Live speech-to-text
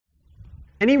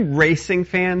Any racing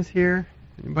fans here?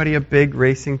 Anybody a big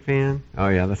racing fan? Oh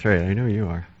yeah, that's right. I know you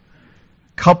are.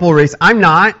 Couple race. I'm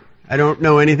not. I don't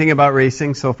know anything about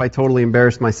racing, so if I totally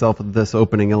embarrass myself with this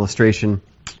opening illustration,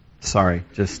 sorry.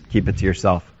 Just keep it to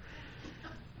yourself.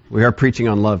 We are preaching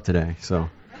on love today, so.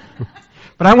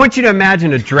 But I want you to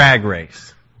imagine a drag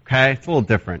race. Okay? It's a little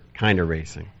different kind of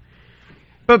racing.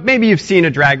 But maybe you've seen a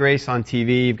drag race on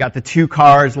TV. You've got the two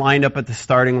cars lined up at the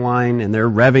starting line, and they're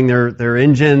revving their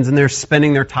engines, and they're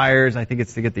spinning their tires. I think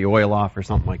it's to get the oil off or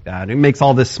something like that. It makes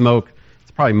all this smoke.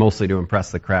 It's probably mostly to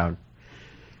impress the crowd.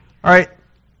 All right.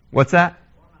 What's that?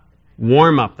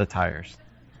 Warm up the tires.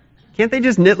 Can't they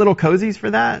just knit little cozies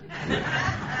for that?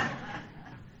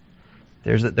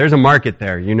 There's a market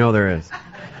there. You know there is.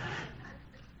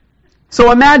 So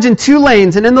imagine two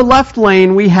lanes, and in the left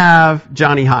lane we have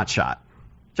Johnny Hotshot.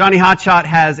 Johnny Hotshot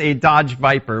has a Dodge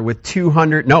Viper with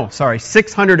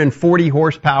 640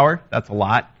 horsepower. That's a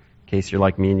lot, in case you're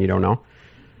like me and you don't know.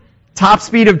 Top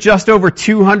speed of just over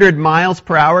 200 miles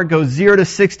per hour, goes 0 to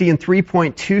 60 in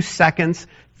 3.2 seconds,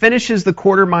 finishes the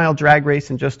quarter-mile drag race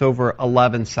in just over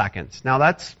 11 seconds. Now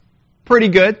that's pretty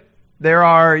good. There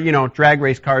are, drag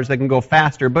race cars that can go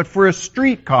faster, but for a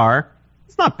street car,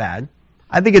 it's not bad.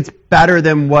 I think it's better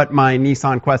than what my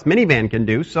Nissan Quest minivan can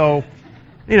do, so,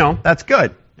 that's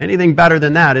good. Anything better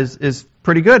than that is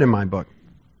pretty good in my book.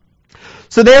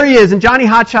 So there he is, and Johnny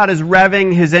Hotshot is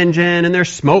revving his engine, and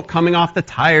there's smoke coming off the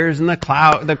tires, and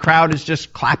the crowd is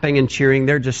just clapping and cheering.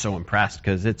 They're just so impressed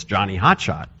because it's Johnny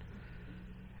Hotshot.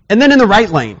 And then in the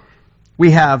right lane, we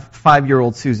have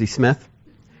 5-year-old Susie Smith.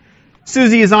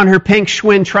 Susie is on her pink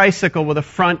Schwinn tricycle with a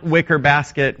front wicker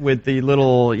basket with the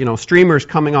little, streamers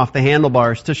coming off the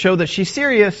handlebars to show that she's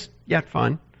serious, yet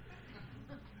fun.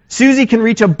 Susie can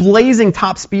reach a blazing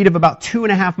top speed of about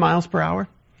 2.5 miles per hour.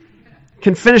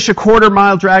 Can finish a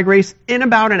quarter-mile drag race in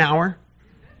about an hour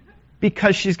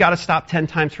because she's got to stop 10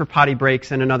 times for potty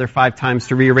breaks and another 5 times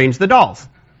to rearrange the dolls.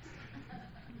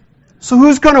 So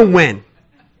who's going to win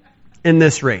in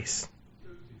this race?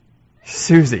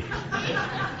 Susie.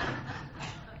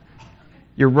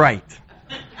 You're right.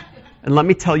 And let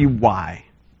me tell you why.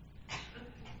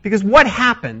 Because what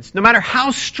happens, no matter how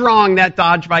strong that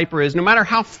Dodge Viper is, no matter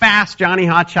how fast Johnny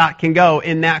Hotshot can go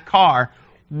in that car,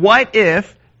 what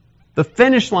if the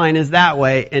finish line is that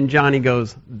way and Johnny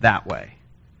goes that way?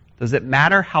 Does it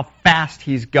matter how fast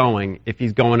he's going if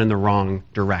he's going in the wrong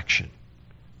direction?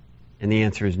 And the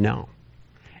answer is no.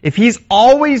 If he's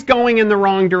always going in the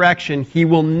wrong direction, he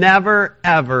will never,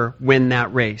 ever win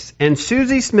that race. And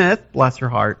Susie Smith, bless her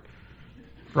heart,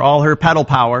 for all her pedal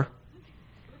power,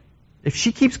 if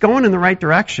she keeps going in the right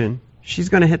direction, she's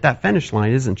going to hit that finish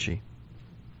line, isn't she?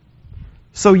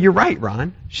 So you're right,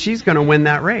 Ron. She's going to win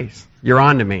that race. You're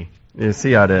on to me. You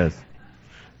see how it is.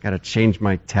 Got to change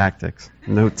my tactics.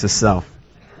 Note to self.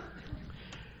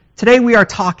 Today we are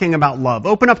talking about love.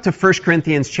 Open up to 1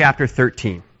 Corinthians chapter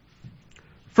 13.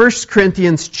 1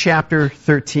 Corinthians chapter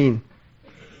 13.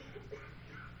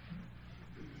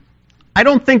 I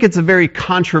don't think it's a very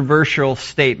controversial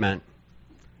statement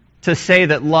to say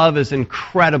that love is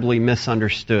incredibly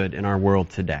misunderstood in our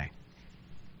world today.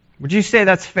 Would you say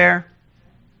that's fair?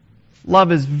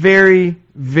 Love is very,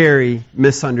 very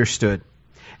misunderstood.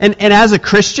 And as a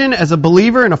Christian, as a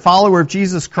believer and a follower of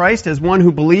Jesus Christ, as one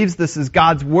who believes this is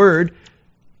God's Word,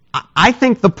 I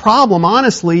think the problem,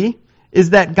 honestly,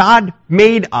 is that God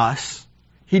made us.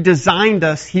 He designed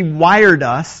us. He wired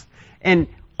us. And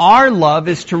our love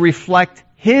is to reflect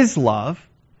His love.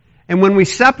 And when we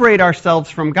separate ourselves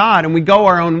from God and we go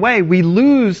our own way, we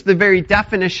lose the very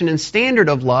definition and standard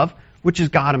of love, which is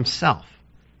God Himself.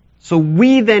 So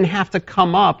we then have to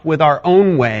come up with our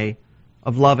own way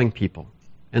of loving people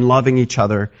and loving each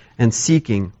other and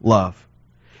seeking love.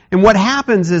 And what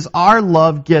happens is our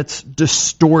love gets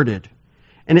distorted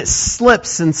and it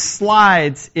slips and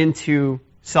slides into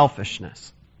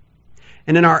selfishness.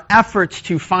 And in our efforts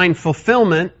to find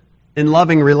fulfillment in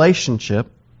loving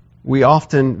relationship, we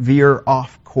often veer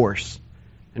off course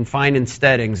and find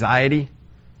instead anxiety,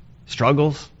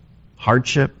 struggles,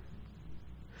 hardship.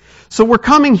 So we're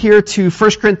coming here to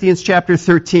 1 Corinthians chapter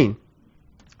 13.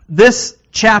 This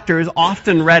chapter is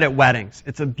often read at weddings.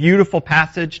 It's a beautiful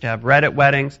passage to have read at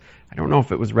weddings. I don't know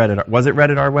if it was read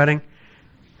at our wedding?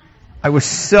 I was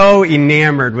so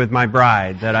enamored with my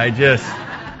bride that I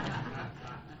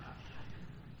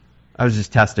was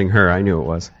just testing her. I knew it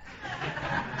was.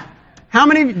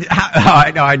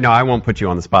 I know, I won't put you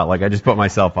on the spot like I just put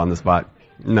myself on the spot.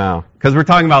 No, because we're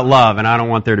talking about love, and I don't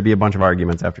want there to be a bunch of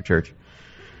arguments after church.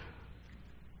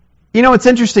 It's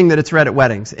interesting that it's read at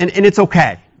weddings, and it's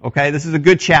okay. Okay, this is a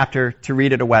good chapter to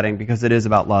read at a wedding because it is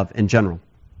about love in general.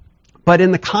 But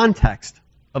in the context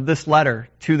of this letter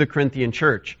to the Corinthian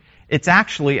church, it's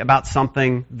actually about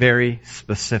something very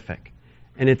specific.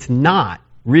 And it's not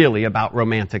really about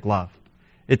romantic love.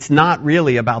 It's not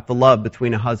really about the love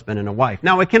between a husband and a wife.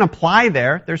 Now, it can apply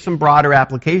there. There's some broader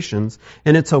applications,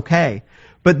 and it's okay.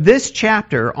 But this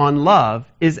chapter on love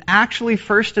is actually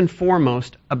first and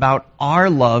foremost about our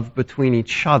love between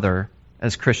each other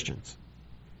as Christians.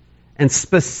 And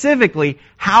specifically,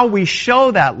 how we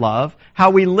show that love, how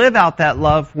we live out that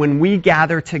love when we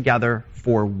gather together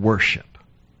for worship.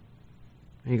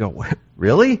 And you go,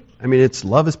 really? I mean, it's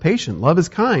love is patient, love is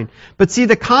kind. But see,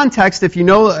 the context, if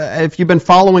you've been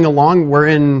following along, we're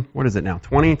in, what is it now,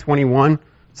 2021?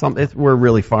 We're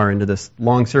really far into this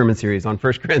long sermon series on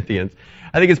 1 Corinthians.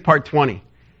 I think it's part 20.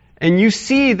 And you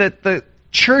see that the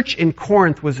church in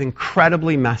Corinth was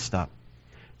incredibly messed up.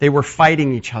 They were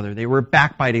fighting each other. They were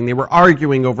backbiting. They were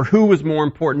arguing over who was more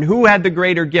important, who had the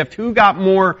greater gift, who got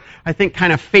more, I think,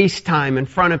 kind of face time in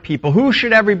front of people, who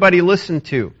should everybody listen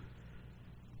to.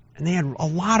 And they had a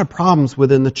lot of problems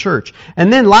within the church.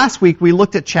 And then last week we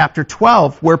looked at chapter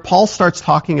 12 where Paul starts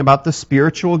talking about the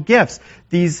spiritual gifts.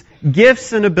 These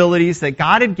gifts and abilities that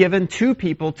God had given to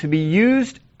people to be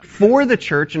used for the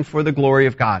church and for the glory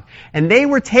of God. And they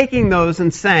were taking those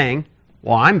and saying,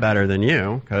 well, I'm better than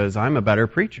you because I'm a better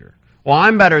preacher. Well,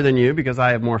 I'm better than you because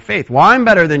I have more faith. Well, I'm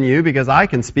better than you because I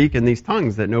can speak in these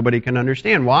tongues that nobody can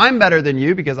understand. Well, I'm better than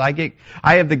you because I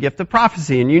have the gift of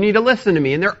prophecy and you need to listen to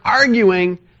me. And they're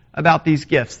arguing about these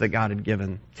gifts that God had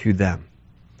given to them.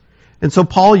 And so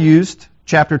Paul used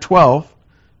chapter 12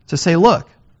 to say, look,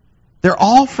 they're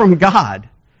all from God.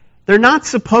 They're not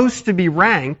supposed to be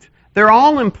ranked. They're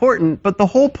all important, but the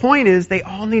whole point is they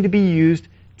all need to be used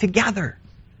together.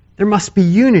 There must be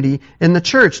unity in the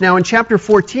church. Now in chapter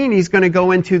 14, he's going to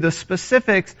go into the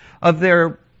specifics of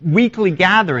their weekly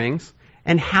gatherings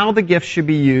and how the gifts should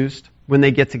be used when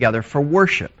they get together for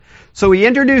worship. So he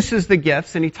introduces the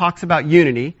gifts and he talks about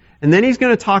unity, and then he's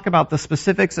going to talk about the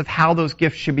specifics of how those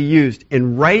gifts should be used.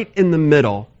 And right in the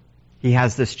middle, he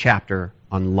has this chapter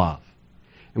on love.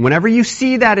 And whenever you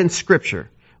see that in Scripture,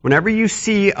 whenever you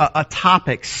see a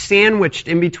topic sandwiched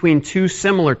in between two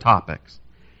similar topics,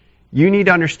 you need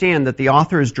to understand that the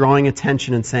author is drawing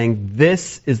attention and saying,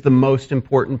 this is the most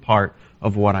important part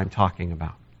of what I'm talking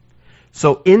about.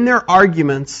 So in their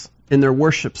arguments, in their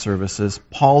worship services,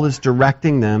 Paul is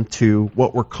directing them to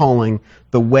what we're calling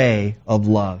the way of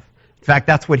love. In fact,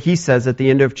 that's what he says at the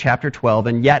end of chapter 12,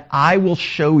 and yet I will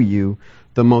show you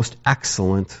the most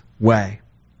excellent way.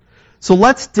 So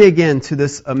let's dig into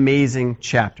this amazing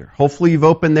chapter. Hopefully you've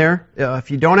opened there.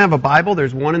 If you don't have a Bible,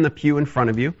 there's one in the pew in front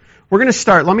of you. We're going to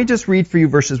start. Let me just read for you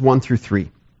verses 1 through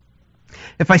 3.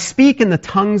 If I speak in the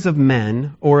tongues of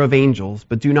men or of angels,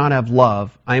 but do not have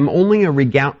love, I am only a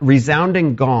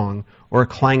resounding gong or a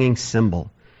clanging cymbal.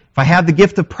 If I have the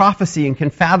gift of prophecy and can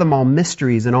fathom all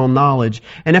mysteries and all knowledge,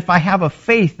 and if I have a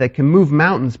faith that can move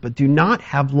mountains, but do not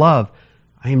have love,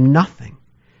 I am nothing.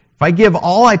 If I give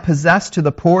all I possess to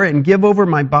the poor and give over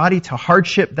my body to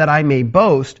hardship that I may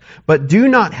boast, but do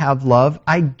not have love,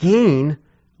 I gain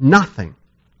nothing.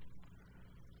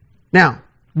 Now,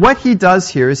 what he does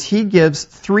here is he gives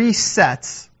 3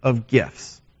 sets of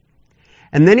gifts.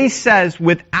 And then he says,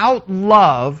 without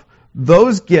love,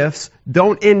 those gifts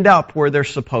don't end up where they're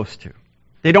supposed to.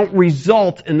 They don't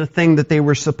result in the thing that they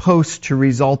were supposed to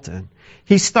result in.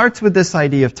 He starts with this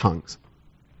idea of tongues.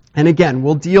 And again,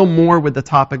 we'll deal more with the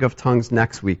topic of tongues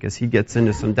next week as he gets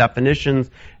into some definitions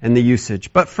and the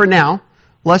usage. But for now,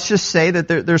 let's just say that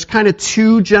there's kind of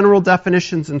 2 general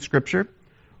definitions in Scripture.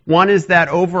 One is that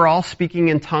overall speaking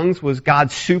in tongues was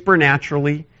God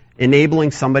supernaturally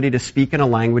enabling somebody to speak in a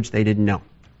language they didn't know.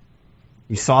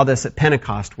 You saw this at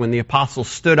Pentecost when the apostles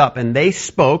stood up and they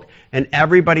spoke and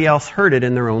everybody else heard it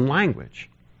in their own language.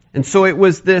 And so it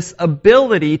was this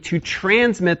ability to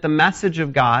transmit the message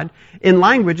of God in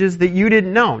languages that you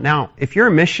didn't know. Now, if you're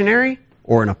a missionary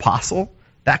or an apostle,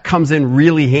 that comes in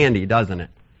really handy, doesn't it?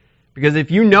 Because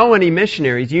if you know any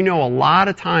missionaries, you know a lot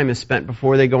of time is spent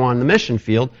before they go on the mission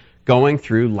field going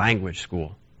through language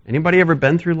school. Anybody ever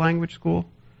been through language school?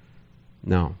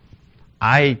 No.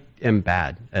 I am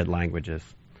bad at languages.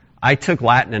 I took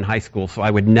Latin in high school, so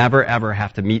I would never ever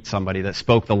have to meet somebody that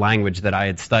spoke the language that I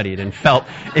had studied and felt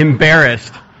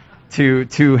embarrassed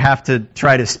to have to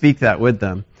try to speak that with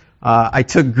them. I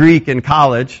took Greek in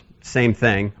college, same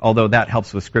thing, although that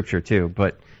helps with Scripture too.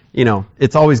 But, you know,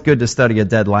 it's always good to study a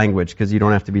dead language because you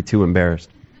don't have to be too embarrassed.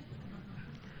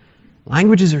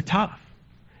 Languages are tough.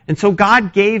 And so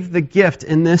God gave the gift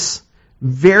in this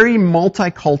very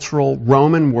multicultural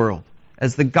Roman world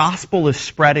as the gospel is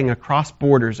spreading across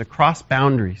borders, across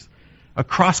boundaries,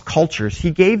 across cultures.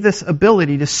 He gave this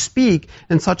ability to speak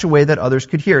in such a way that others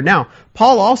could hear. Now,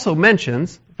 Paul also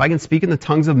mentions, if I can speak in the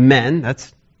tongues of men,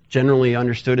 that's generally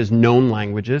understood as known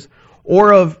languages,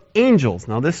 or of angels.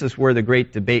 Now, this is where the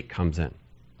great debate comes in.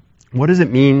 What does it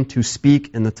mean to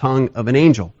speak in the tongue of an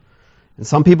angel? And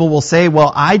some people will say,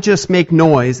 well, I just make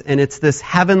noise, and it's this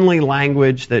heavenly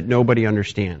language that nobody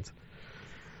understands.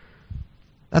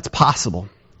 That's possible.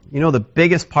 You know, the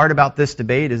biggest part about this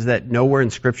debate is that nowhere in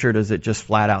Scripture does it just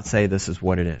flat out say this is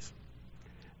what it is.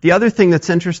 The other thing that's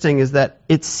interesting is that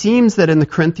it seems that in the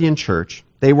Corinthian church,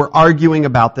 they were arguing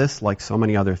about this like so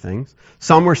many other things.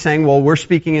 Some were saying, well, we're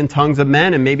speaking in tongues of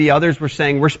men, and maybe others were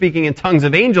saying we're speaking in tongues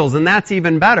of angels, and that's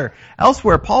even better.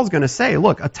 Elsewhere, Paul's going to say,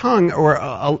 look, a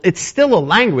tongue, it's still a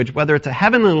language, whether it's a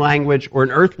heavenly language or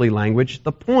an earthly language.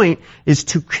 The point is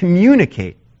to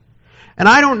communicate. And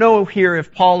I don't know here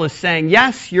if Paul is saying,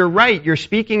 yes, you're right, you're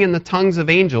speaking in the tongues of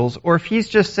angels, or if he's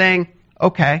just saying,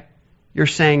 okay, you're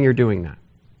saying you're doing that.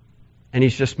 And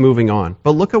he's just moving on.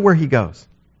 But look at where he goes.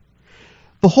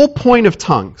 The whole point of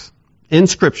tongues in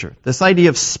Scripture, this idea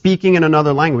of speaking in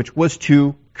another language, was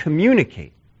to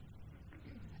communicate.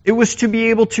 It was to be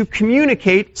able to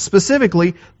communicate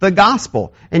specifically the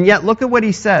gospel. And yet look at what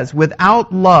he says.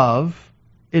 Without love,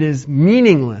 it is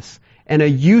meaningless and a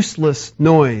useless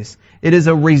noise. It is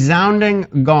a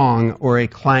resounding gong or a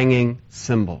clanging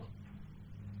cymbal.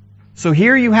 So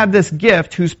here you have this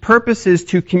gift whose purpose is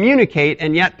to communicate,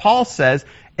 and yet Paul says,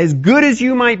 as good as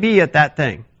you might be at that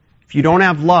thing, if you don't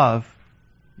have love,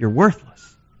 you're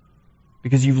worthless.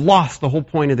 Because you've lost the whole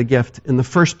point of the gift in the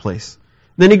first place.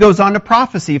 Then he goes on to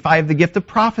prophecy. If I have the gift of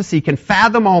prophecy, can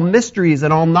fathom all mysteries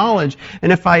and all knowledge,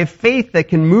 and if I have faith that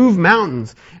can move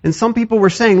mountains. And some people were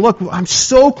saying, look, I'm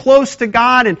so close to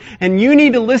God, and you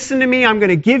need to listen to me. I'm going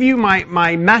to give you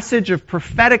my message of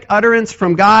prophetic utterance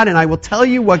from God, and I will tell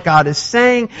you what God is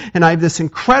saying, and I have this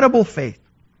incredible faith.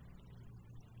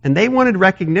 And they wanted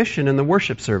recognition in the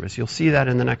worship service. You'll see that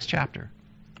in the next chapter.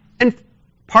 And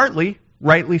partly,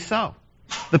 rightly so.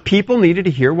 The people needed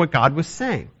to hear what God was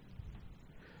saying.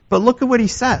 But look at what he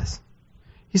says.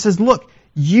 He says, look,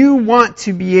 you want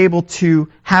to be able to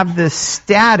have this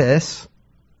status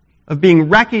of being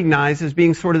recognized as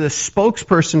being sort of the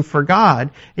spokesperson for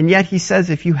God, and yet he says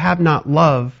if you have not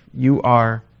love, you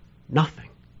are nothing.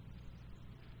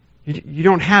 You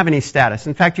don't have any status.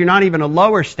 In fact, you're not even a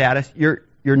lower status. You're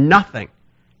nothing.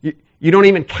 You don't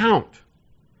even count.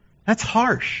 That's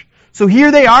harsh. So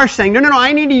here they are saying, no,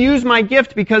 I need to use my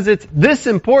gift because it's this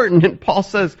important. And Paul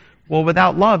says, well,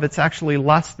 without love, it's actually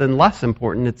less than less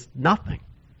important. It's nothing.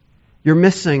 You're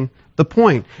missing the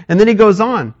point. And then he goes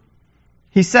on.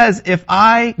 He says, if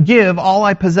I give all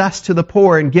I possess to the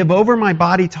poor and give over my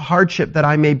body to hardship that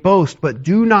I may boast, but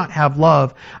do not have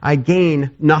love, I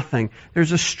gain nothing.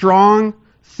 There's a strong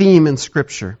theme in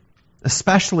Scripture,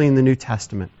 especially in the New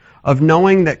Testament, of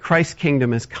knowing that Christ's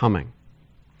kingdom is coming.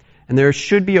 And there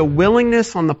should be a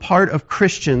willingness on the part of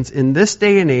Christians in this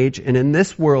day and age and in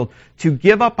this world to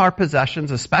give up our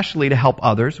possessions, especially to help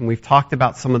others. And we've talked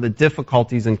about some of the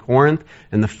difficulties in Corinth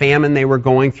and the famine they were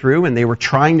going through, and they were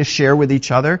trying to share with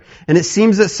each other. And it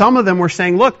seems that some of them were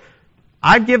saying, look,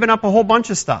 I've given up a whole bunch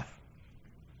of stuff.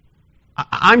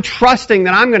 I'm trusting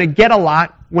that I'm going to get a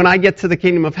lot when I get to the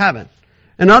kingdom of heaven.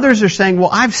 And others are saying, well,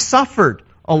 I've suffered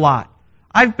a lot.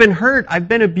 I've been hurt, I've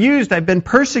been abused, I've been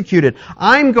persecuted.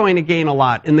 I'm going to gain a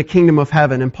lot in the kingdom of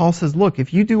heaven. And Paul says, look,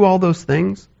 if you do all those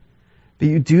things, but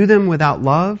you do them without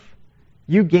love,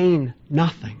 you gain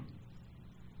nothing.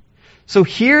 So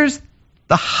here's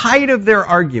the height of their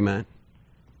argument.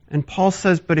 And Paul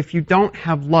says, but if you don't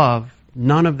have love,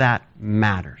 none of that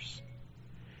matters.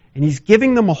 And he's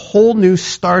giving them a whole new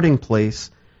starting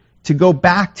place to go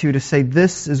back to say,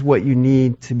 this is what you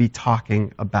need to be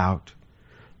talking about.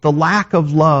 The lack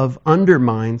of love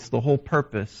undermines the whole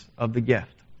purpose of the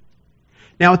gift.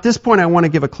 Now, at this point, I want to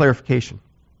give a clarification.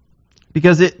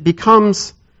 Because it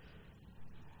becomes,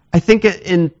 I think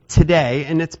in today,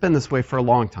 and it's been this way for a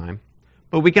long time,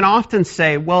 but we can often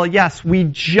say, well, yes, we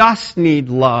just need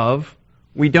love.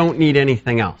 We don't need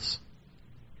anything else.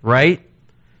 Right?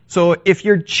 So if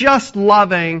you're just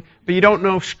loving, but you don't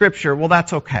know Scripture, well,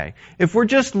 that's okay. If we're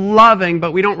just loving,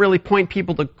 but we don't really point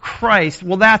people to Christ,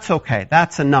 well, that's okay.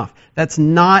 That's enough. That's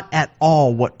not at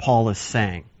all what Paul is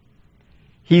saying.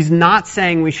 He's not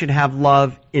saying we should have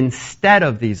love instead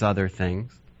of these other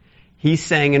things. He's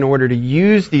saying in order to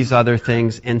use these other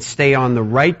things and stay on the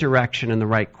right direction and the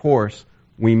right course,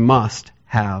 we must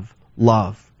have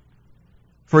love.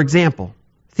 For example,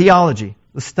 theology.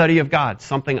 The study of God,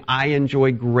 something I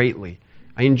enjoy greatly.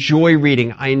 I enjoy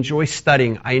reading. I enjoy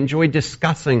studying. I enjoy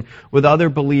discussing with other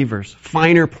believers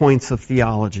finer points of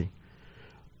theology.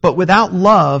 But without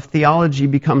love, theology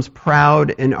becomes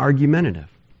proud and argumentative.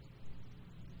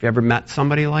 Have you ever met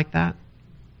somebody like that?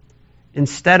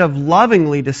 Instead of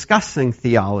lovingly discussing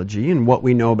theology and what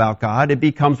we know about God, it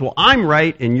becomes, well, I'm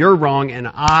right and you're wrong and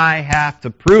I have to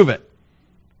prove it.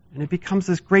 And it becomes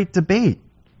this great debate.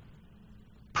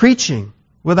 Preaching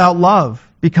without love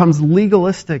becomes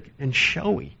legalistic and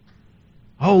showy.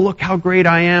 Oh, look how great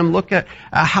I am. Look at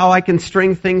how I can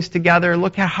string things together.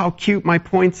 Look at how cute my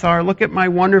points are. Look at my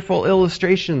wonderful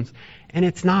illustrations. And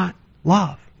it's not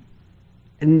love.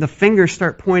 And the fingers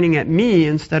start pointing at me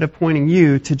instead of pointing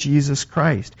you to Jesus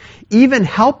Christ. Even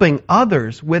helping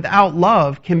others without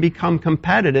love can become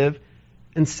competitive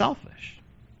and selfish.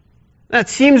 That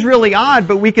seems really odd,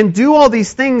 but we can do all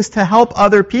these things to help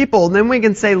other people. And then we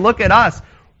can say, look at us.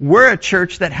 We're a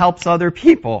church that helps other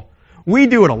people. We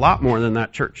do it a lot more than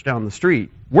that church down the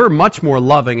street. We're much more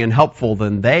loving and helpful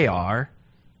than they are.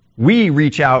 We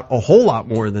reach out a whole lot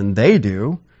more than they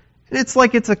do. And it's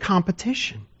like it's a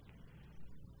competition.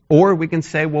 Or we can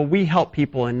say, well, we help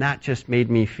people and that just made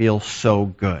me feel so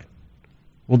good.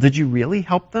 Well, did you really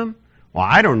help them? Well,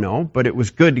 I don't know, but it was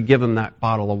good to give them that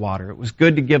bottle of water. It was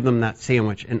good to give them that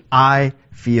sandwich, and I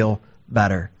feel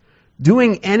better.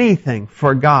 Doing anything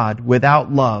for God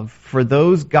without love, for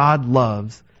those God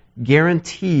loves,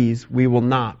 guarantees we will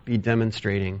not be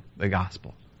demonstrating the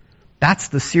gospel. That's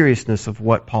the seriousness of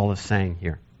what Paul is saying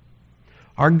here.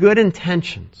 Our good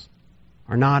intentions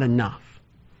are not enough.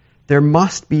 There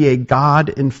must be a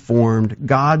God-informed,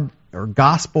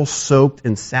 gospel-soaked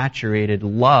and saturated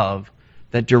love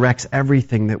that directs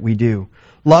everything that we do.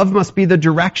 Love must be the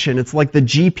direction. It's like the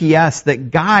GPS that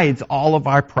guides all of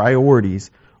our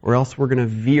priorities, or else we're going to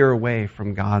veer away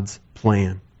from God's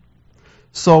plan.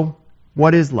 So,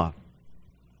 what is love?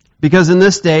 Because in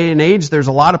this day and age, there's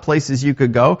a lot of places you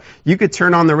could go. You could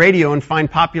turn on the radio and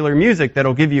find popular music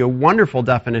that'll give you wonderful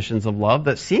definitions of love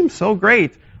that seem so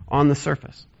great on the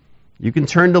surface. You can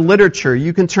turn to literature.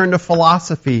 You can turn to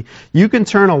philosophy. You can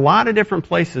turn a lot of different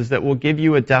places that will give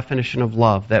you a definition of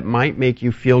love that might make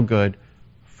you feel good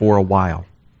for a while.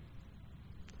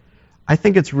 I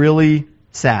think it's really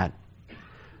sad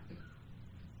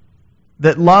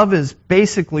that love is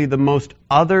basically the most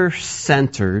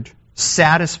other-centered,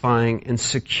 satisfying, and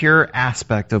secure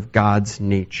aspect of God's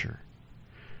nature.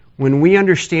 When we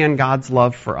understand God's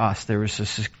love for us, there is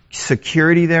a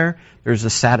security there. There's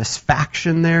a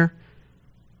satisfaction there.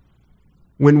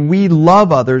 When we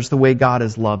love others the way God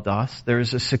has loved us,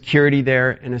 there's a security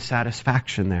there and a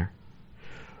satisfaction there.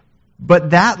 But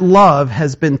that love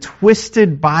has been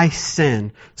twisted by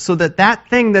sin so that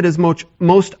thing that is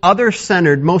most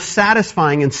other-centered, most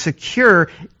satisfying and secure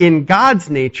in God's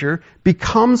nature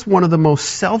becomes one of the most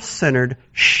self-centered,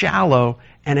 shallow,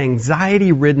 and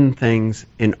anxiety-ridden things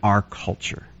in our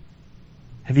culture.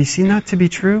 Have you seen that to be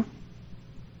true?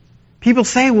 People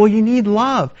say, well, you need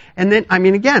love. And then,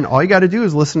 again, all you got to do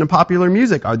is listen to popular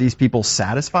music. Are these people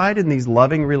satisfied in these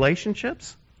loving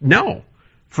relationships? No.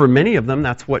 For many of them,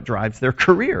 that's what drives their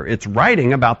career. It's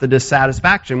writing about the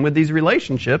dissatisfaction with these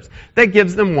relationships that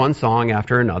gives them one song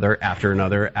after another, after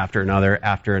another, after another,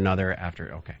 after another,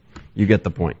 okay. You get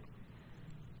the point.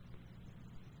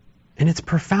 And it's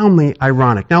profoundly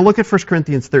ironic. Now look at 1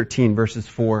 Corinthians 13, verses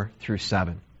 4 through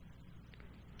 7.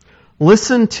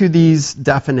 Listen to these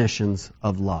definitions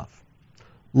of love.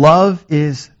 Love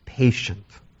is patient.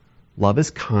 Love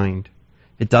is kind.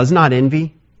 It does not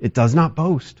envy. It does not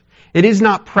boast. It is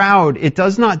not proud. It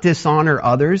does not dishonor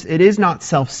others. It is not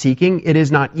self-seeking. It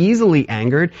is not easily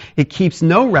angered. It keeps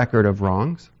no record of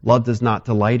wrongs. Love does not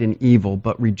delight in evil,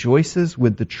 but rejoices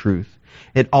with the truth.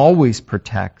 It always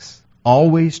protects,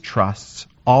 always trusts,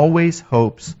 always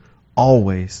hopes,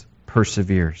 always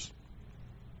perseveres.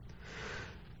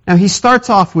 Now, he starts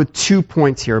off with 2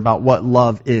 points here about what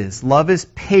love is. Love is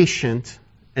patient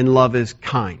and love is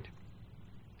kind.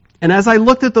 And as I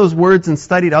looked at those words and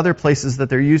studied other places that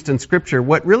they're used in Scripture,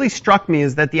 what really struck me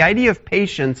is that the idea of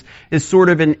patience is sort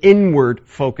of an inward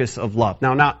focus of love.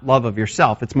 Now, not love of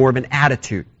yourself. It's more of an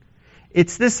attitude.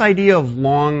 It's this idea of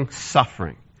long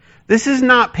suffering. This is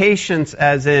not patience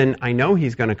as in, I know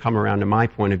he's going to come around to my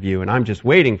point of view and I'm just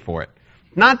waiting for it.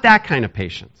 Not that kind of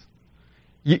patience.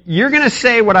 You're going to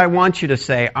say what I want you to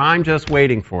say. I'm just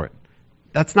waiting for it.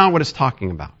 That's not what it's talking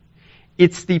about.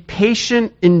 It's the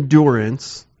patient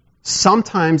endurance,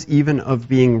 sometimes even of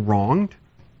being wronged,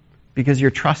 because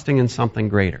you're trusting in something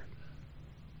greater.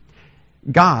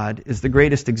 God is the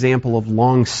greatest example of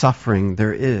long suffering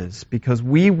there is, because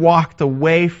we walked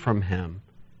away from Him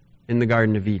in the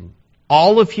Garden of Eden.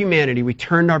 All of humanity, we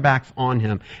turned our backs on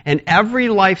Him. And every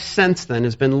life since then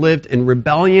has been lived in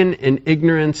rebellion and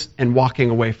ignorance and walking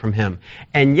away from Him.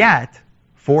 And yet,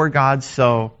 For God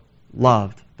so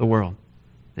loved the world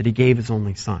that he gave his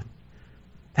only Son.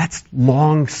 That's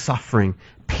long-suffering,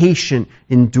 patient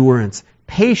endurance.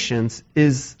 Patience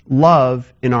is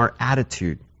love in our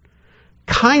attitude.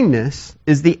 Kindness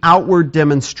is the outward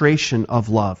demonstration of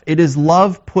love. It is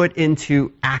love put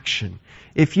into action.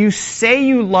 If you say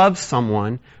you love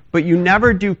someone, but you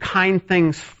never do kind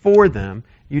things for them,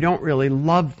 you don't really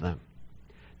love them.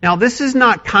 Now, this is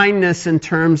not kindness in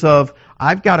terms of,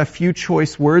 I've got a few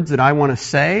choice words that I want to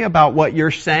say about what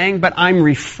you're saying, but I'm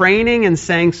refraining and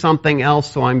saying something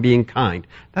else, so I'm being kind.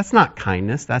 That's not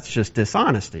kindness. That's just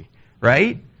dishonesty,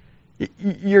 right?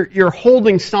 You're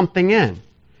holding something in.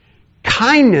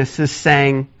 Kindness is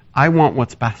saying, I want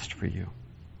what's best for you.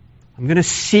 I'm going to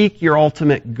seek your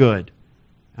ultimate good,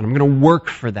 and I'm going to work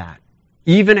for that,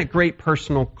 even at great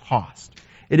personal cost.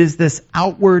 It is this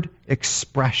outward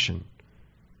expression.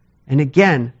 And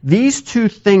again, these two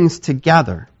things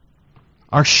together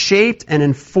are shaped and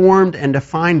informed and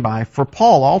defined by, for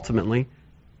Paul ultimately,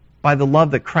 by the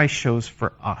love that Christ shows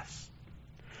for us.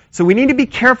 So we need to be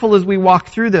careful as we walk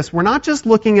through this. We're not just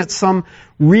looking at some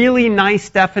really nice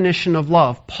definition of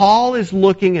love. Paul is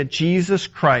looking at Jesus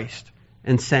Christ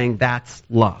and saying that's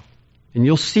love. And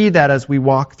you'll see that as we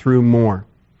walk through more.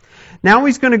 Now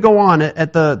he's going to go on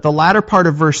at the latter part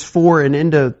of verse 4 and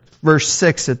into verse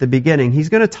 6 at the beginning. He's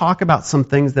going to talk about some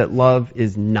things that love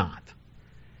is not.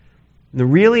 And the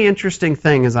really interesting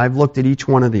thing, as I've looked at each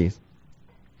one of these,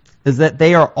 is that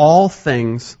they are all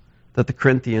things that the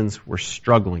Corinthians were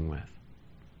struggling with.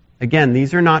 Again,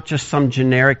 these are not just some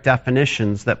generic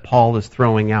definitions that Paul is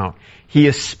throwing out. He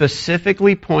is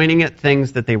specifically pointing at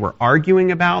things that they were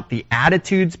arguing about, the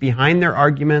attitudes behind their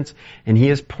arguments, and he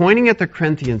is pointing at the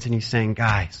Corinthians and he's saying,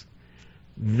 guys,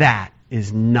 that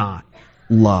is not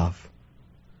love.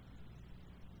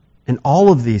 And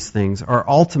all of these things are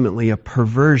ultimately a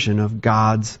perversion of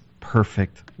God's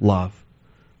perfect love.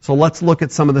 So let's look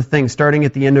at some of the things, starting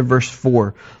at the end of verse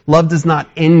 4. Love does not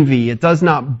envy. It does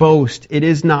not boast. It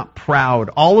is not proud.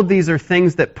 All of these are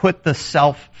things that put the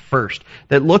self first,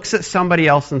 that looks at somebody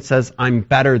else and says, I'm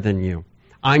better than you.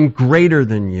 I'm greater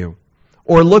than you.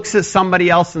 Or looks at somebody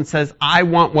else and says, I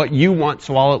want what you want,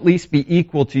 so I'll at least be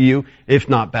equal to you, if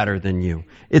not better than you.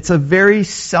 It's a very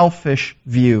selfish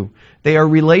view. They are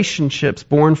relationships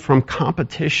born from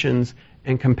competitions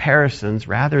and comparisons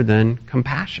rather than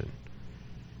compassion.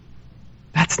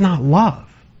 That's not love.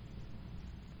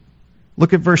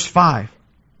 Look at verse 5.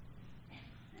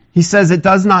 He says, it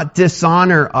does not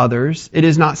dishonor others. It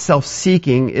is not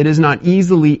self-seeking. It is not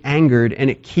easily angered, and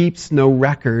it keeps no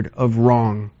record of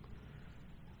wrong.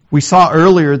 We saw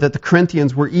earlier that the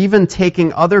Corinthians were even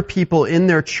taking other people in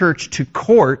their church to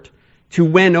court to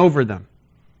win over them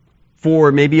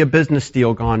for maybe a business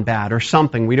deal gone bad or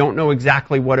something. We don't know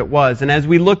exactly what it was. And as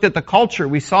we looked at the culture,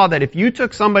 we saw that if you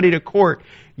took somebody to court,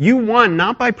 you won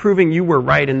not by proving you were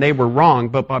right and they were wrong,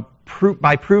 but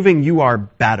by proving you are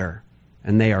better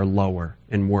and they are lower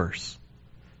and worse.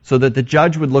 So that the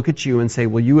judge would look at you and say,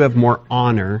 well, you have more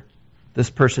honor. This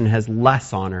person has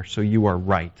less honor, so you are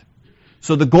right.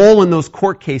 So the goal in those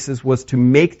court cases was to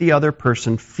make the other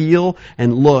person feel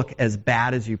and look as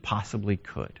bad as you possibly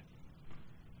could.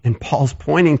 And Paul's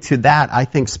pointing to that, I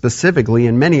think, specifically,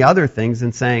 and many other things,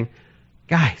 and saying,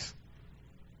 guys,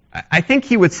 I think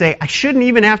he would say, I shouldn't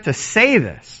even have to say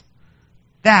this.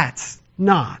 That's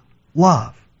not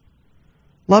love.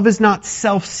 Love is not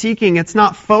self-seeking. It's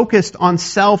not focused on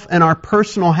self and our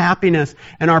personal happiness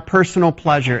and our personal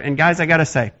pleasure. And guys, I gotta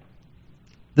say,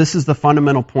 this is the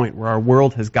fundamental point where our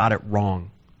world has got it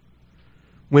wrong.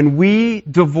 When we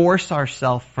divorce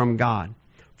ourselves from God,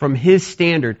 from His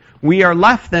standard, we are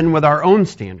left then with our own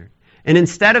standard. And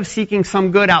instead of seeking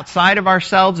some good outside of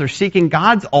ourselves or seeking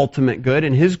God's ultimate good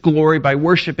and His glory by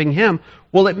worshiping Him,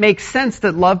 well, it makes sense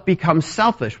that love becomes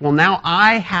selfish. Well, now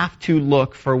I have to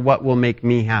look for what will make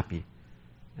me happy.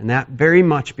 And that very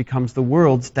much becomes the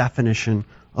world's definition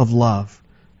of love.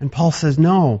 And Paul says,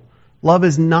 no, love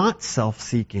is not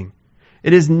self-seeking.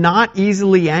 It is not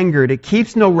easily angered. It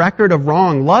keeps no record of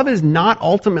wrong. Love is not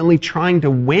ultimately trying to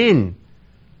win.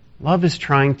 Love is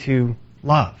trying to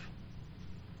love.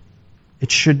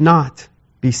 It should not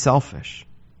be selfish.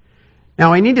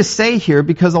 Now, I need to say here,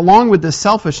 because along with this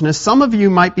selfishness, some of you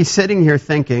might be sitting here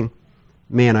thinking,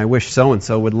 man, I wish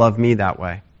so-and-so would love me that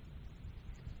way.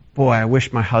 Boy, I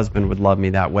wish my husband would love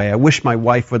me that way. I wish my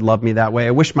wife would love me that way.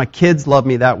 I wish my kids loved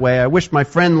me that way. I wish my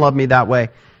friend loved me that way.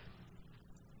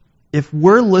 If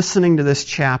we're listening to this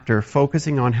chapter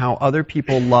focusing on how other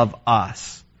people love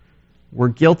us, we're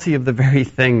guilty of the very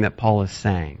thing that Paul is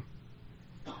saying.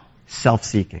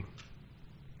 Self-seeking.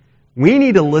 We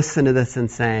need to listen to this and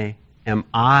say, am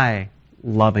I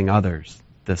loving others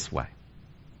this way.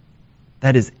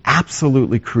 That is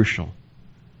absolutely crucial.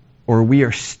 Or we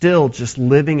are still just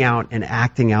living out and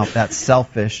acting out that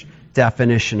selfish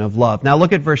definition of love. Now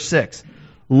look at verse 6.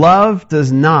 Love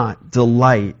does not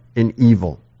delight in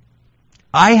evil.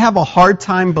 I have a hard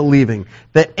time believing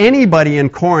that anybody in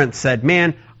Corinth said,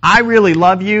 man, I really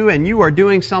love you and you are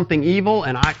doing something evil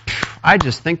and I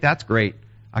just think that's great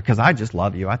because I just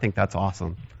love you. I think that's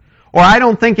awesome. Or I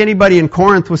don't think anybody in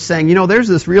Corinth was saying, there's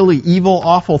this really evil,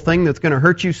 awful thing that's going to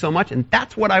hurt you so much and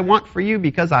that's what I want for you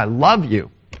because I love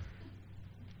you.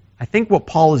 I think what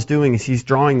Paul is doing is he's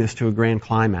drawing this to a grand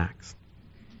climax.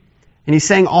 And he's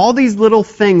saying all these little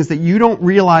things that you don't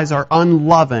realize are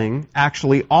unloving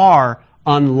actually are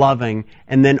unloving.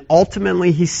 And then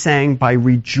ultimately he's saying by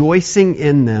rejoicing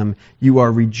in them, you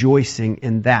are rejoicing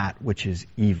in that which is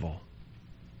evil.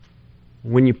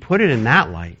 When you put it in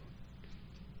that light, it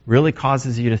really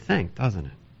causes you to think, doesn't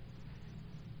it?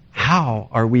 How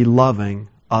are we loving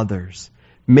others?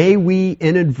 May we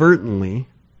inadvertently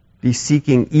be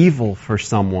seeking evil for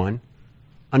someone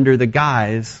under the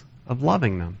guise of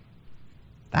loving them.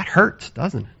 That hurts,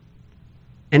 doesn't it?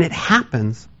 And it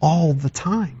happens all the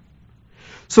time.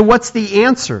 So what's the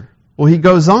answer? Well, he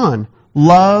goes on.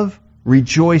 Love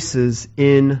rejoices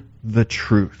in the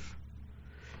truth.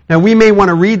 Now, we may want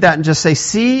to read that and just say,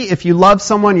 see, if you love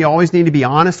someone, you always need to be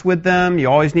honest with them. You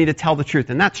always need to tell the truth.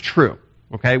 And that's true.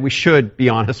 Okay, we should be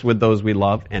honest with those we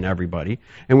love and everybody.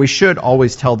 And we should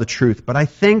always tell the truth. But I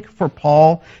think for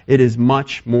Paul, it is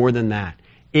much more than that.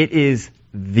 It is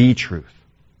the truth.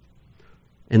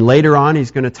 And later on,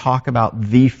 he's going to talk about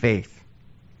the faith.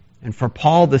 And for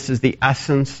Paul, this is the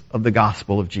essence of the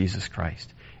gospel of Jesus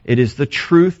Christ. It is the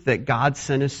truth that God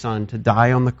sent His Son to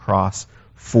die on the cross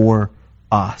for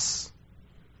us.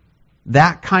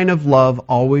 That kind of love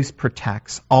always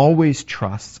protects, always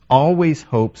trusts, always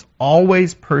hopes,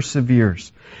 always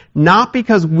perseveres. Not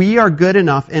because we are good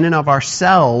enough in and of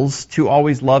ourselves to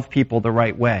always love people the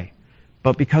right way,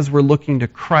 but because we're looking to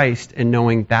Christ and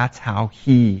knowing that's how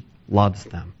He loves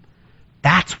them.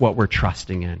 That's what we're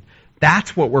trusting in.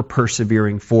 That's what we're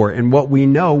persevering for and what we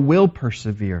know will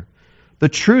persevere. The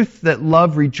truth that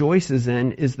love rejoices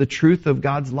in is the truth of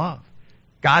God's love.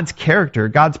 God's character,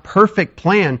 God's perfect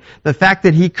plan, the fact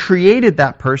that He created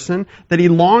that person, that He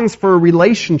longs for a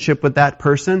relationship with that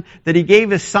person, that He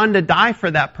gave His Son to die for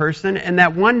that person, and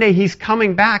that one day He's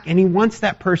coming back and He wants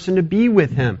that person to be with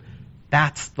Him.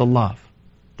 That's the love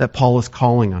that Paul is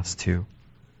calling us to.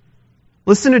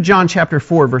 Listen to John chapter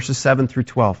 4, verses 7 through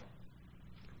 12.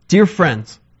 Dear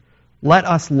friends, let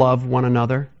us love one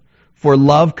another, for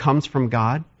love comes from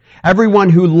God. Everyone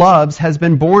who loves has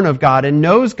been born of God and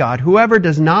knows God. Whoever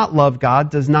does not love God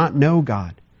does not know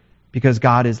God, because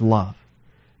God is love.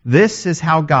 This is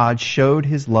how God showed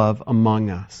His love among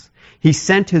us. He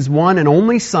sent His one and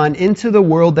only Son into the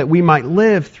world that we might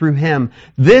live through Him.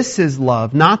 This is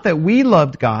love, not that we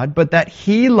loved God, but that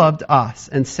He loved us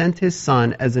and sent His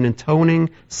Son as an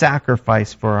atoning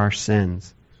sacrifice for our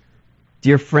sins.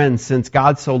 Dear friends, since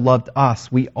God so loved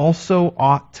us, we also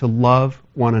ought to love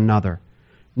one another.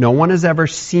 No one has ever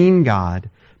seen God,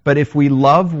 but if we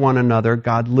love one another,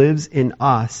 God lives in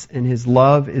us, and His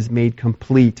love is made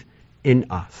complete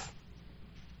in us.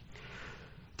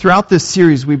 Throughout this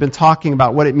series, we've been talking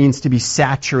about what it means to be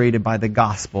saturated by the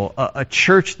gospel. A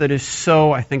church that is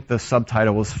so, I think the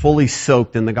subtitle was, fully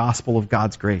soaked in the gospel of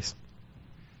God's grace.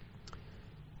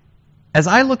 As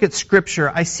I look at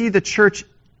Scripture, I see the church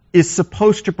is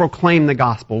supposed to proclaim the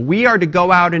gospel. We are to go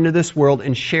out into this world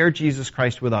and share Jesus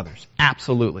Christ with others.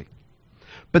 Absolutely.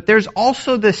 But there's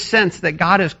also this sense that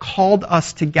God has called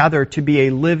us together to be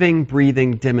a living,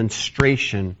 breathing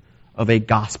demonstration of a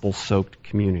gospel-soaked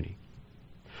community.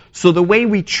 So the way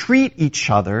we treat each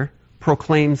other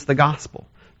proclaims the gospel.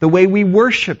 The way we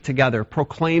worship together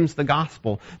proclaims the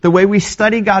gospel. The way we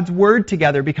study God's Word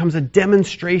together becomes a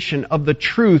demonstration of the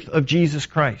truth of Jesus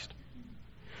Christ.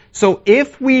 So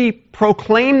if we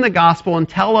proclaim the gospel and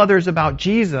tell others about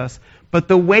Jesus, but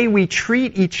the way we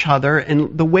treat each other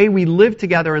and the way we live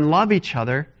together and love each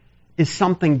other is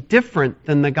something different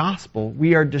than the gospel,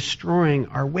 we are destroying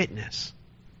our witness.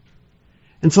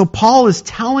 And so Paul is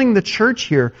telling the church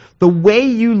here, the way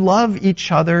you love each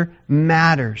other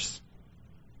matters.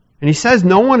 And he says,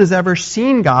 no one has ever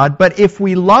seen God, but if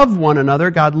we love one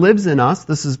another, God lives in us.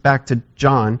 This is back to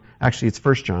John. Actually, it's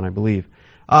 1 John, I believe.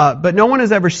 But no one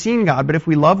has ever seen God, but if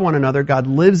we love one another, God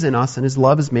lives in us and His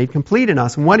love is made complete in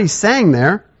us. And what he's saying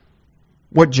there,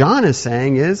 what John is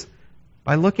saying is,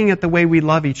 by looking at the way we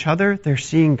love each other, they're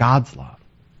seeing God's love.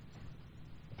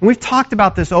 And we've talked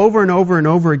about this over and over and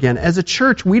over again. As a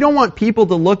church, we don't want people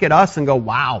to look at us and go,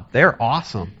 wow, they're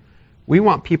awesome. We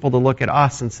want people to look at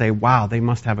us and say, wow, they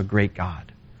must have a great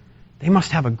God. They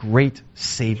must have a great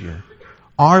Savior.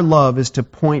 Our love is to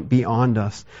point beyond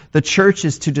us. The church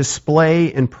is to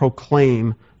display and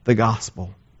proclaim the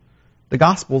gospel. The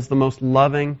gospel is the most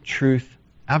loving truth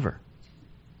ever.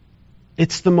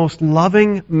 It's the most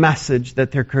loving message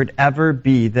that there could ever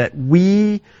be, that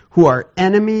we who are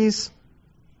enemies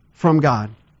from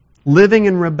God, living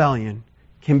in rebellion,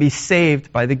 can be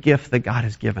saved by the gift that God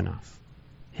has given us.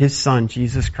 His Son,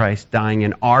 Jesus Christ, dying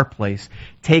in our place,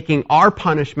 taking our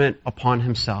punishment upon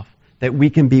Himself, that we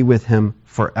can be with Him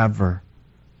forever.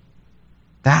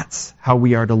 That's how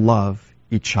we are to love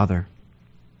each other.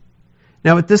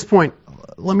 Now at this point,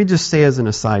 let me just say as an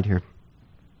aside here,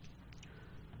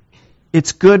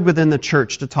 it's good within the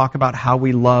church to talk about how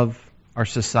we love our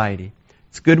society.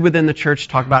 It's good within the church to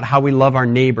talk about how we love our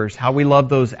neighbors, how we love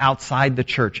those outside the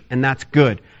church, and that's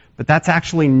good. But that's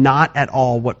actually not at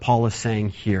all what Paul is saying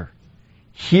here.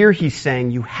 Here he's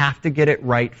saying you have to get it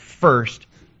right first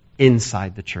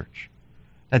inside the church.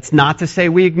 That's not to say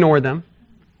we ignore them.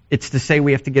 It's to say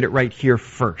we have to get it right here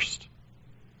first.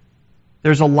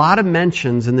 There's a lot of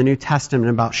mentions in the New Testament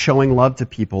about showing love to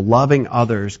people, loving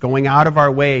others, going out of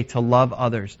our way to love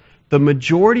others. The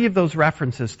majority of those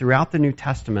references throughout the New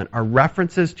Testament are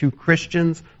references to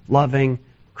Christians loving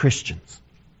Christians.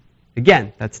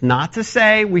 Again, that's not to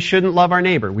say we shouldn't love our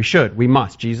neighbor. We should. We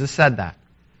must. Jesus said that.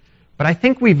 But I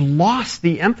think we've lost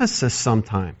the emphasis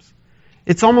sometimes.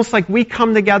 It's almost like we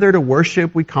come together to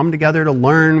worship, we come together to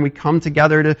learn, we come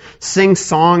together to sing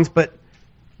songs, but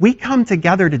we come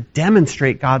together to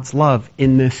demonstrate God's love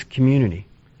in this community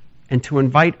and to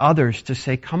invite others to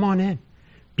say, come on in.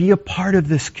 Be a part of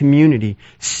this community,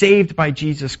 saved by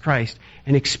Jesus Christ,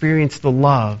 and experience the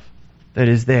love that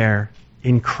is there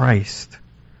in Christ.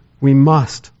 We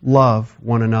must love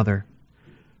one another.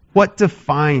 What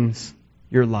defines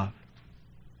your love?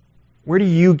 Where do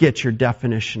you get your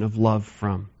definition of love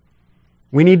from?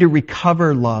 We need to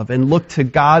recover love and look to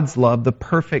God's love, the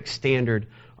perfect standard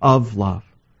of love.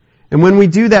 And when we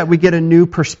do that, we get a new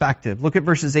perspective. Look at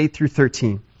verses 8 through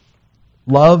 13.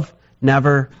 Love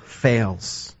never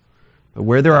fails. But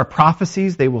where there are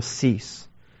prophecies, they will cease.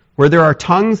 Where there are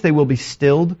tongues, they will be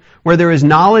stilled. Where there is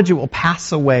knowledge, it will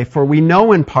pass away. For we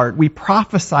know in part, we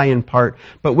prophesy in part.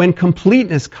 But when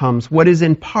completeness comes, what is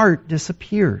in part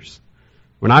disappears.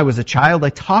 When I was a child, I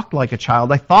talked like a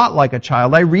child. I thought like a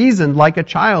child. I reasoned like a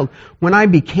child. When I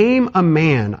became a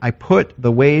man, I put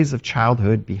the ways of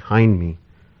childhood behind me.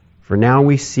 For now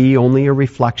we see only a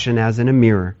reflection as in a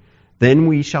mirror. Then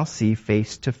we shall see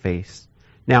face to face.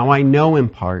 Now I know in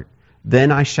part.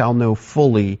 Then I shall know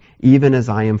fully, even as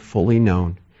I am fully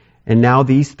known. And now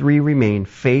these three remain,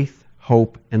 faith,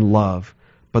 hope, and love.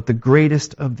 But the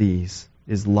greatest of these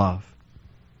is love.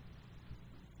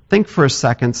 Think for a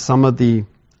second some of the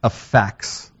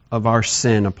effects of our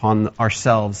sin upon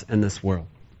ourselves and this world.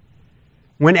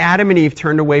 When Adam and Eve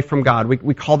turned away from God,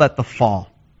 we call that the fall.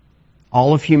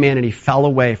 All of humanity fell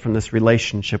away from this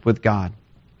relationship with God.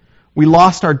 We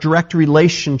lost our direct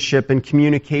relationship and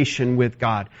communication with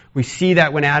God. We see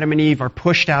that when Adam and Eve are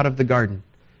pushed out of the garden.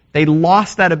 They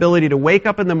lost that ability to wake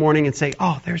up in the morning and say,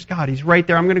 oh, there's God. He's right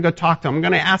there. I'm going to go talk to Him. I'm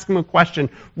going to ask Him a question.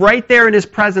 Right there in His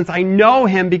presence. I know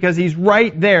Him because He's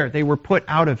right there. They were put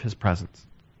out of His presence.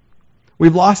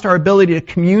 We've lost our ability to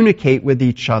communicate with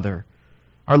each other.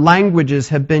 Our languages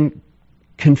have been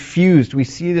confused. We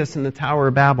see this in the Tower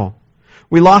of Babel.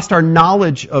 We lost our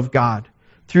knowledge of God.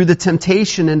 Through the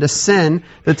temptation into sin,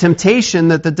 the temptation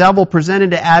that the devil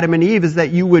presented to Adam and Eve is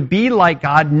that you would be like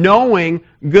God, knowing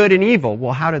good and evil.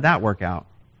 Well, how did that work out?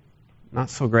 Not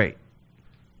so great.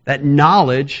 That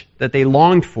knowledge that they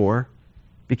longed for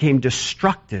became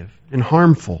destructive and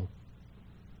harmful.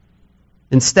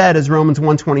 Instead, as Romans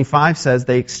 1:25 says,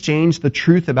 they exchanged the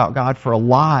truth about God for a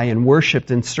lie and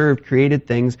worshipped and served created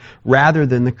things rather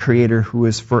than the Creator who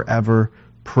is forever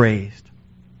praised.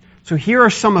 So here are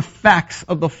some effects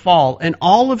of the fall. And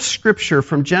all of Scripture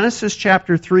from Genesis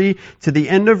chapter 3 to the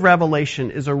end of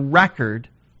Revelation is a record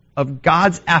of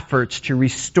God's efforts to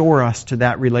restore us to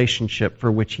that relationship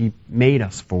for which He made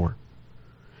us for.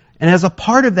 And as a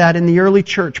part of that, in the early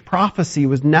church, prophecy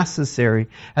was necessary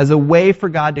as a way for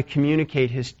God to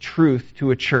communicate His truth to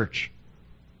a church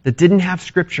that didn't have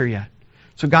Scripture yet.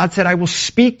 So God said, I will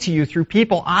speak to you through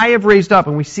people I have raised up.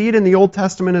 And we see it in the Old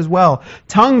Testament as well.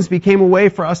 Tongues became a way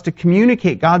for us to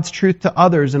communicate God's truth to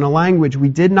others in a language we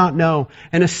did not know.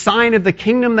 And a sign of the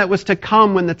kingdom that was to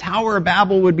come when the Tower of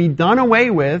Babel would be done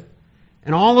away with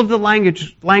and all of the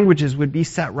languages would be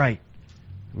set right.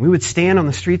 We would stand on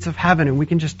the streets of heaven and we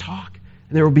can just talk.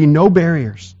 And there will be no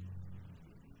barriers.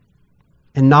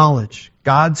 and knowledge,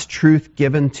 God's truth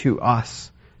given to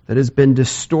us that has been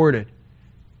distorted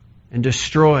and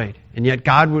destroyed. And yet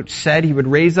God said He would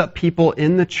raise up people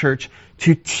in the church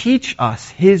to teach us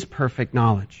His perfect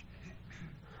knowledge.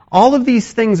 All of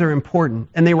these things are important,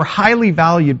 and they were highly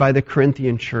valued by the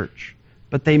Corinthian church,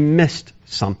 but they missed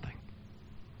something.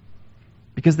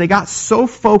 Because they got so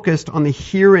focused on the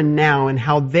here and now and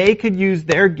how they could use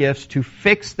their gifts to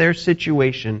fix their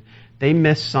situation, they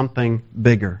missed something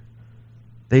bigger.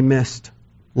 They missed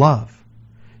love.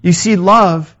 You see,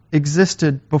 love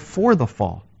existed before the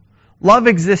fall. Love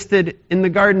existed in the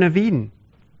Garden of Eden.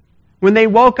 When they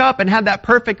woke up and had that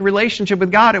perfect relationship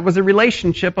with God, it was a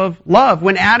relationship of love.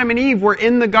 When Adam and Eve were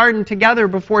in the garden together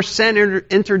before sin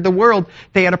entered the world,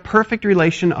 they had a perfect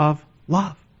relation of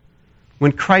love.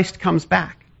 When Christ comes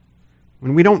back,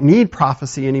 when we don't need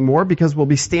prophecy anymore because we'll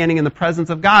be standing in the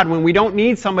presence of God, when we don't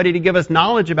need somebody to give us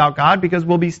knowledge about God because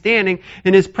we'll be standing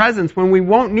in His presence, when we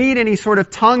won't need any sort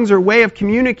of tongues or way of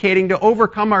communicating to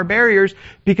overcome our barriers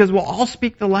because we'll all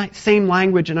speak the same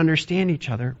language and understand each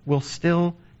other, we'll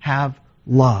still have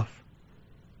love.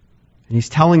 And he's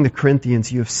telling the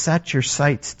Corinthians, you have set your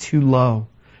sights too low.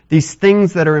 These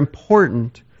things that are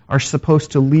important are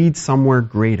supposed to lead somewhere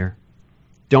greater.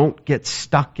 Don't get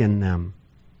stuck in them.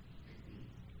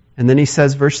 And then he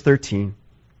says, verse 13,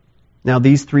 now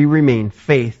these three remain,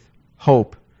 faith,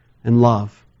 hope, and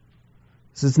love.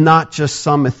 This is not just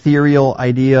some ethereal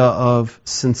idea of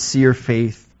sincere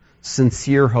faith,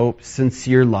 sincere hope,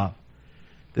 sincere love.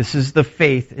 This is the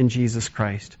faith in Jesus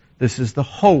Christ. This is the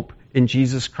hope in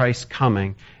Jesus Christ's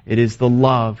coming. It is the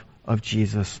love of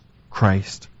Jesus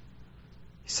Christ.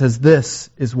 He says this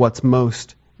is what's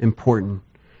most important.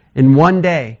 And one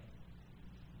day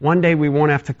we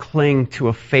won't have to cling to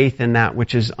a faith in that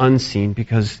which is unseen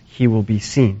because He will be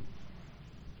seen.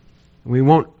 We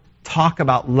won't talk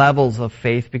about levels of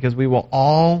faith because we will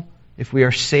all, if we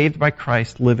are saved by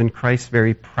Christ, live in Christ's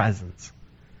very presence.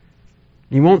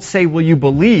 You won't say, will you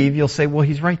believe? You'll say, well,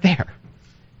 He's right there.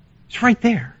 He's right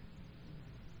there.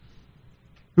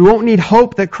 We won't need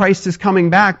hope that Christ is coming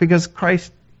back because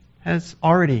Christ has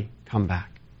already come back.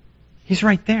 He's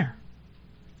right there.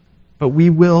 But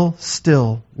we will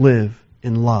still live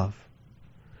in love.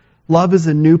 Love is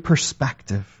a new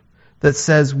perspective that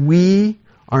says we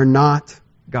are not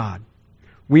God.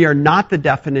 We are not the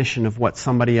definition of what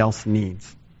somebody else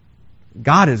needs.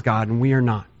 God is God and we are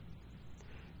not.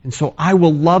 And so I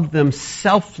will love them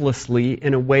selflessly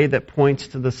in a way that points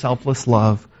to the selfless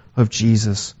love of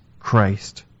Jesus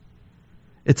Christ.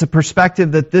 It's a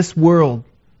perspective that this world,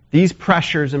 these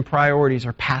pressures and priorities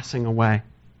are passing away.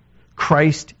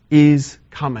 Christ is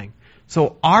coming.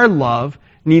 So our love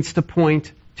needs to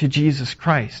point to Jesus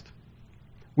Christ.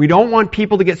 We don't want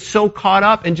people to get so caught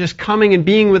up in just coming and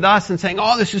being with us and saying,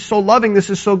 oh, this is so loving, this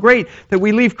is so great, that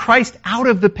we leave Christ out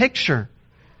of the picture.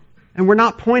 And we're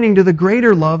not pointing to the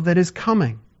greater love that is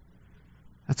coming.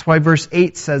 That's why verse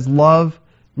 8 says, love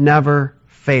never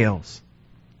fails.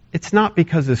 It's not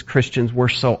because as Christians we're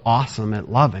so awesome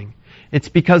at loving. It's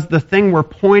because the thing we're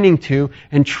pointing to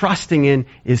and trusting in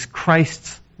is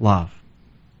Christ's love.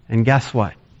 And guess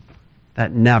what?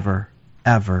 That never,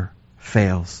 ever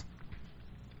fails.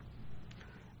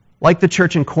 Like the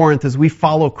church in Corinth, as we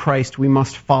follow Christ, we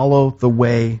must follow the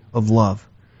way of love.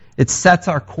 It sets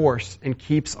our course and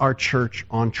keeps our church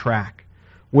on track.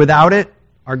 Without it,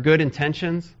 our good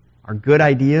intentions, our good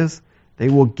ideas, they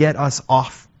will get us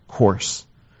off course.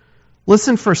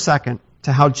 Listen for a second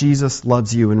to how Jesus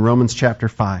loves you in Romans chapter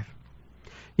 5.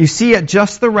 You see, at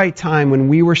just the right time when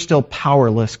we were still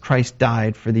powerless, Christ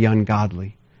died for the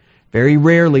ungodly. Very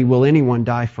rarely will anyone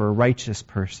die for a righteous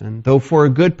person, though for a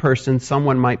good person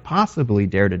someone might possibly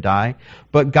dare to die.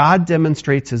 But God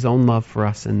demonstrates His own love for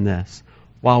us in this.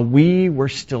 While we were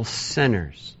still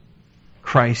sinners,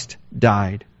 Christ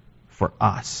died for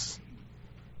us.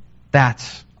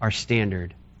 That's our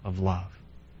standard of love.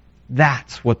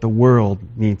 That's what the world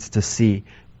needs to see.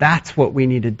 That's what we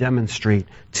need to demonstrate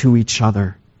to each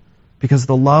other. Because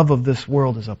the love of this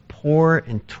world is a poor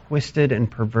and twisted and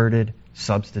perverted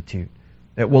substitute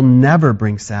that will never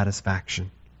bring satisfaction.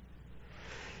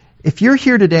 If you're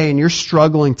here today and you're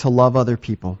struggling to love other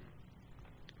people,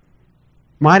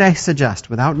 might I suggest,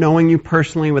 without knowing you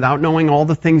personally, without knowing all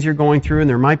the things you're going through, and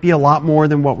there might be a lot more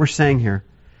than what we're saying here,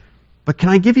 but can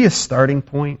I give you a starting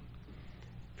point?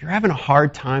 If you're having a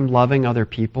hard time loving other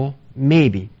people,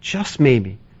 maybe, just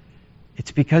maybe,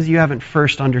 it's because you haven't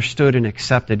first understood and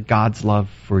accepted God's love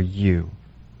for you.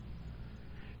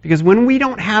 Because when we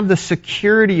don't have the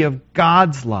security of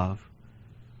God's love,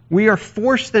 we are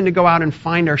forced then to go out and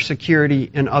find our security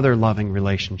in other loving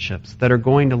relationships that are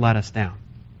going to let us down.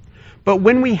 But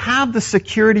when we have the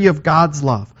security of God's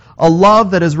love, a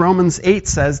love that, as Romans 8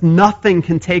 says, nothing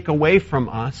can take away from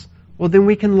us, well, then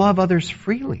we can love others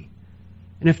freely.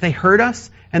 And if they hurt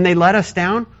us and they let us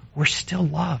down, we're still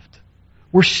loved.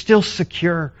 We're still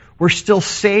secure. We're still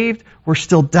saved. We're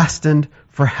still destined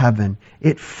for heaven.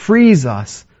 It frees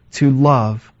us to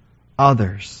love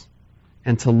others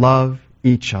and to love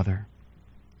each other.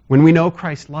 When we know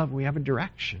Christ's love, we have a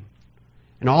direction.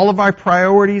 And all of our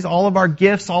priorities, all of our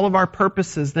gifts, all of our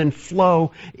purposes then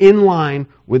flow in line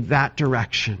with that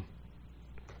direction.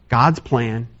 God's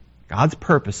plan, God's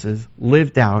purposes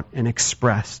lived out and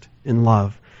expressed in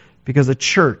love. Because a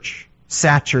church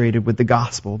saturated with the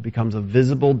gospel becomes a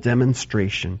visible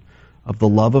demonstration of the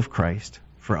love of Christ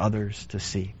for others to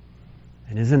see.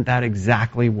 And isn't that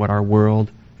exactly what our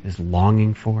world is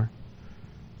longing for?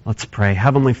 Let's pray.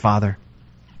 Heavenly Father,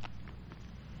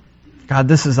 God,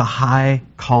 this is a high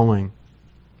calling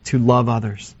to love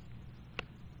others.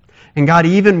 And God,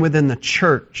 even within the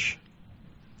church,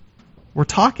 we're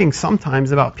talking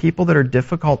sometimes about people that are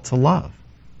difficult to love.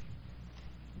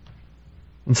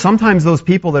 And sometimes those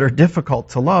people that are difficult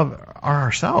to love are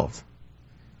ourselves.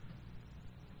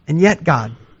 And yet,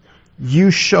 God, you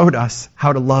showed us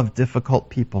how to love difficult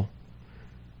people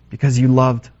because you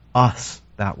loved us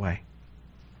that way.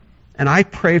 And I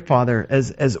pray, Father,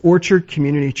 as Orchard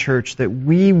Community Church, that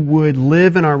we would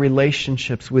live in our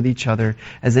relationships with each other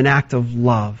as an act of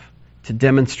love to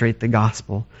demonstrate the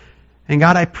gospel. And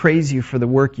God, I praise you for the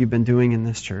work you've been doing in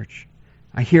this church.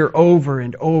 I hear over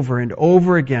and over and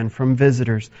over again from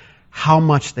visitors how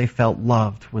much they felt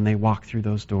loved when they walked through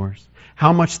those doors.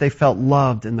 How much they felt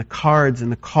loved in the cards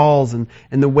and the calls and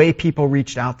the way people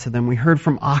reached out to them. We heard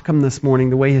from Akam this morning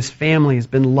the way his family has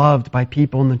been loved by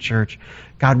people in the church.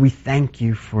 God, we thank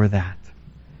you for that.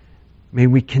 May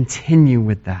we continue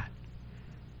with that.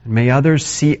 And may others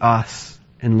see us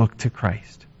and look to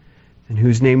Christ. In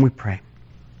whose name we pray.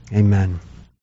 Amen.